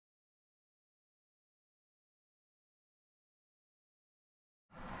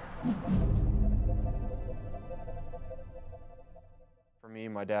For me,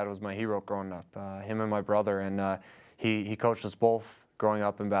 my dad was my hero growing up, him and my brother, and he coached us both growing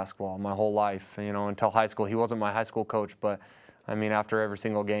up in basketball my whole life, until high school. He wasn't my high school coach, but I mean, after every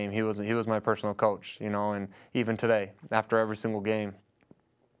single game, he was my personal coach, and even today, after every single game,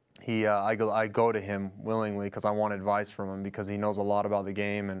 I go to him willingly because I want advice from him because he knows a lot about the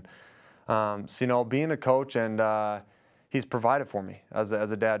game. And so being a coach, and he's provided for me as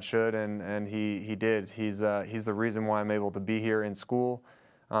a dad should, and he did. He's the reason why I'm able to be here in school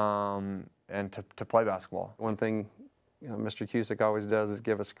and to play basketball. One thing Mr. Cusick always does is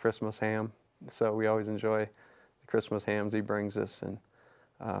give us Christmas ham, so we always enjoy the Christmas hams he brings us, and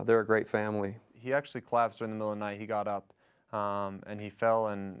they're a great family. He actually collapsed in the middle of the night. He got up and he fell,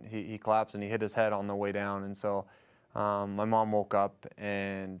 and he collapsed and he hit his head on the way down, and so my mom woke up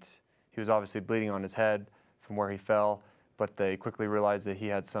and he was obviously bleeding on his head from where he fell, but they quickly realized that he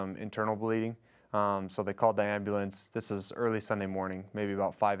had some internal bleeding, so they called the ambulance. This is early Sunday morning, maybe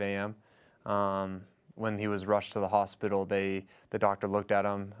about 5 a.m. When he was rushed to the hospital, the doctor looked at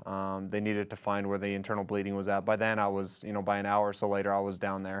him. They needed to find where the internal bleeding was at. By then, I was, by an hour or so later, I was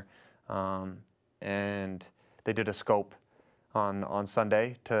down there, and they did a scope on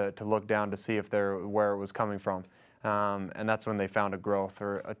Sunday to look down to see where it was coming from, and that's when they found a growth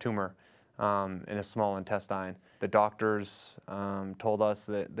or a tumor in his small intestine. The doctors told us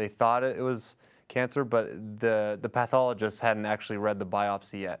that they thought it was cancer, but the pathologist hadn't actually read the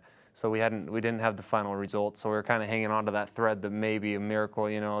biopsy yet. So we didn't have the final results. So we were kind of hanging on to that thread that may be a miracle,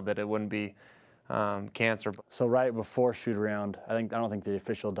 that it wouldn't be cancer. So right before shoot-around, I don't think the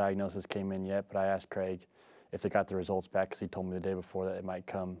official diagnosis came in yet, but I asked Craig if they got the results back because he told me the day before that it might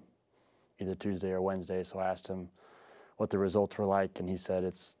come either Tuesday or Wednesday. So I asked him what the results were like, and he said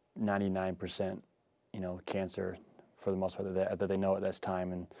it's 99%, cancer for the most part that they know at this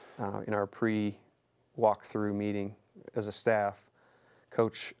time. And in our pre-walkthrough meeting as a staff,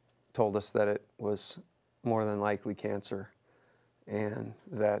 Coach told us that it was more than likely cancer and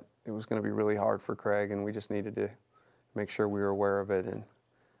that it was going to be really hard for Craig, and we just needed to make sure we were aware of it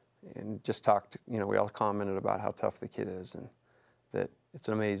and just talked, we all commented about how tough the kid is and that it's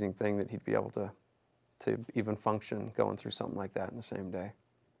an amazing thing that he'd be able to even function going through something like that in the same day.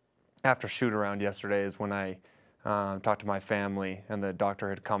 After shoot-around yesterday is when I talked to my family, and the doctor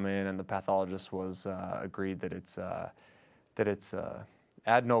had come in, and the pathologist was agreed that it's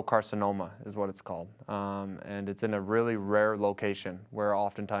adenocarcinoma is what it's called, and it's in a really rare location where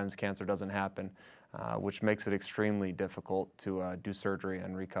oftentimes cancer doesn't happen, which makes it extremely difficult to do surgery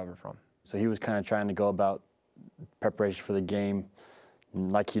and recover from. So he was kind of trying to go about preparation for the game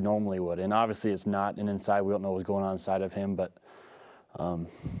like he normally would, and obviously it's not, and inside we don't know what's going on inside of him, but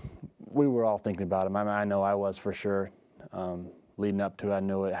we were all thinking about him. I know I was for sure. Leading up to it, I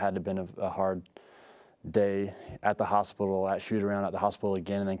knew it had to have been a hard day at the hospital, at shoot-around, at the hospital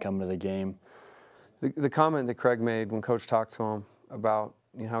again, and then coming to the game. The comment that Craig made when Coach talked to him about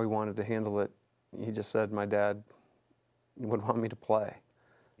how he wanted to handle it, he just said, my dad would want me to play.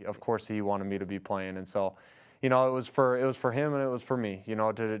 Of course he wanted me to be playing, and so it was for him and it was for me,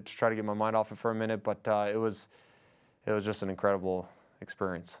 to try to get my mind off it for a minute, but it was just an incredible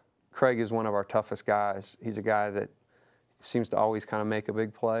experience. Craig is one of our toughest guys. He's a guy that seems to always kind of make a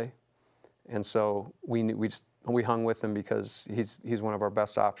big play. And so we hung with him because he's one of our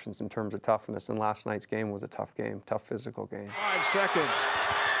best options in terms of toughness. And last night's game was a tough game, tough physical game. 5 seconds.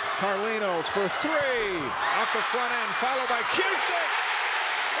 Carlino for 3 off the front end, followed by Cusick.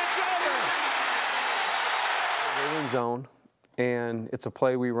 It's over. We're in zone, and it's a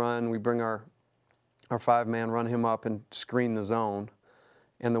play we run. We bring our 5-man, run him up, and screen the zone.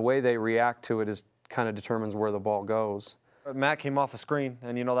 And the way they react to it kind of determines where the ball goes. Matt came off a screen,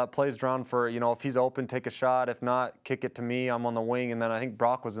 and that play's drawn for, if he's open, take a shot. If not, kick it to me. I'm on the wing, and then I think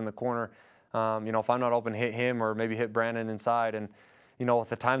Brock was in the corner. If I'm not open, hit him or maybe hit Brandon inside. And, with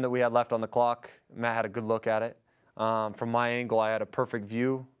the time that we had left on the clock, Matt had a good look at it. From my angle, I had a perfect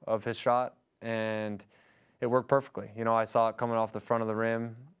view of his shot, and it worked perfectly. I saw it coming off the front of the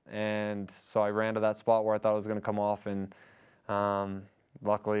rim, and so I ran to that spot where I thought it was going to come off, and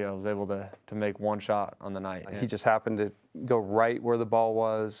luckily, I was able to make one shot on the night. He just happened to go right where the ball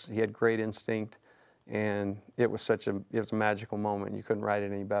was. He had great instinct, and it was a magical moment. You couldn't write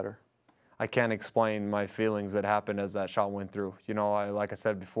it any better. I can't explain my feelings that happened as that shot went through. Like I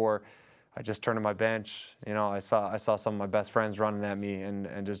said before, I just turned to my bench. I saw some of my best friends running at me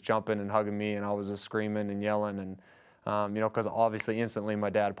and just jumping and hugging me, and I was just screaming and yelling, and because obviously instantly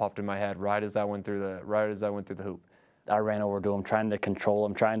my dad popped in my head right as I went through the hoop. I ran over to him, trying to control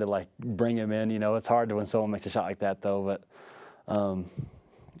him, trying to bring him in. It's hard when someone makes a shot like that, though. But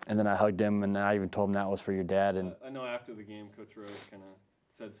And then I hugged him, and I even told him that was for your dad. And I know after the game, Coach Rose kind of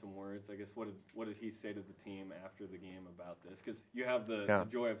said some words. I guess what did he say to the team after the game about this? Because you have the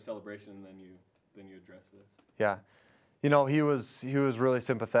joy of celebration, and then you address this. Yeah, you know, he was really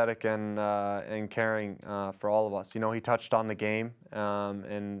sympathetic and caring for all of us. You know, he touched on the game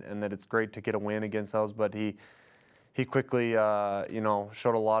and that it's great to get a win against those, but he quickly, you know,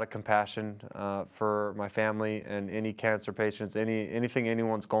 showed a lot of compassion for my family and any cancer patients, anything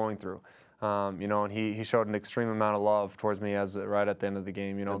anyone's going through. You know, and he showed an extreme amount of love towards me right at the end of the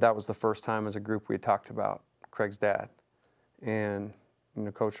game. You know, that was the first time as a group we had talked about Craig's dad, and you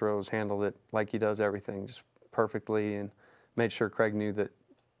know, Coach Rose handled it like he does everything, just perfectly, and made sure Craig knew that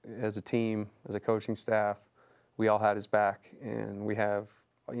as a team, as a coaching staff, we all had his back, and we have,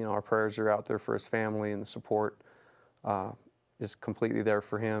 you know, our prayers are out there for his family, and the support is completely there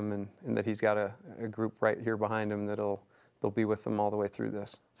for him, and that he's got a group right here behind him they'll be with him all the way through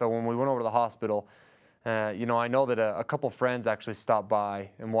this. So when we went over to the hospital, you know, I know that a couple friends actually stopped by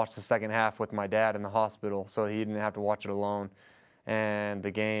and watched the second half with my dad in the hospital, so he didn't have to watch it alone and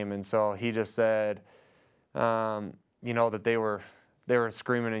the game. And so he just said, you know, that they were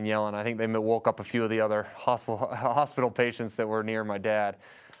screaming and yelling. I think they woke up a few of the other hospital patients that were near my dad.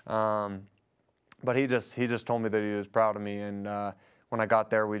 But he just told me that he was proud of me, and when I got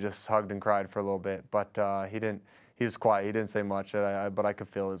there, we just hugged and cried for a little bit. But he was quiet. He didn't say much, but I could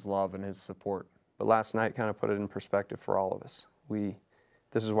feel his love and his support. But last night kind of put it in perspective for all of us.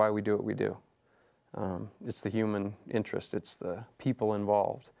 This is why we do what we do. It's the human interest. It's the people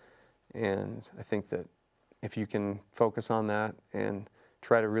involved. And I think that if you can focus on that and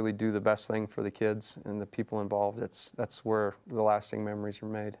try to really do the best thing for the kids and the people involved, that's where the lasting memories are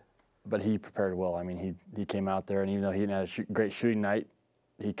made. But he prepared well. I mean, he came out there, and even though he didn't have a great shooting night,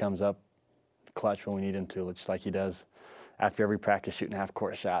 he comes up clutch when we need him to, just like he does after every practice, shooting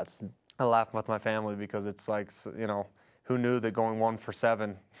half-court shots. I laugh with my family because it's like, you know, who knew that going 1 for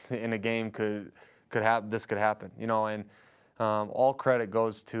 7 in a game this could happen, you know, and all credit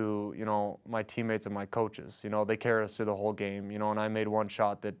goes to, you know, my teammates and my coaches. You know, they carried us through the whole game, you know, and I made one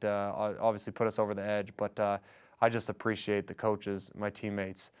shot that obviously put us over the edge, but I just appreciate the coaches, my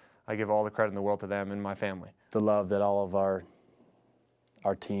teammates. I give all the credit in the world to them and my family. The love that all of our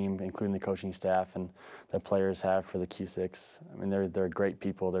team, including the coaching staff and the players, have for the Cusicks. I mean, they're great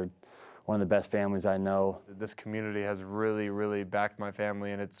people. They're one of the best families I know. This community has really, really backed my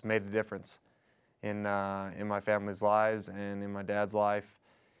family, and it's made a difference in my family's lives and in my dad's life.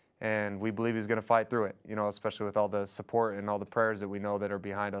 And we believe he's going to fight through it, you know, especially with all the support and all the prayers that we know that are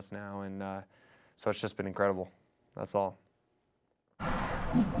behind us now. And so it's just been incredible. That's all.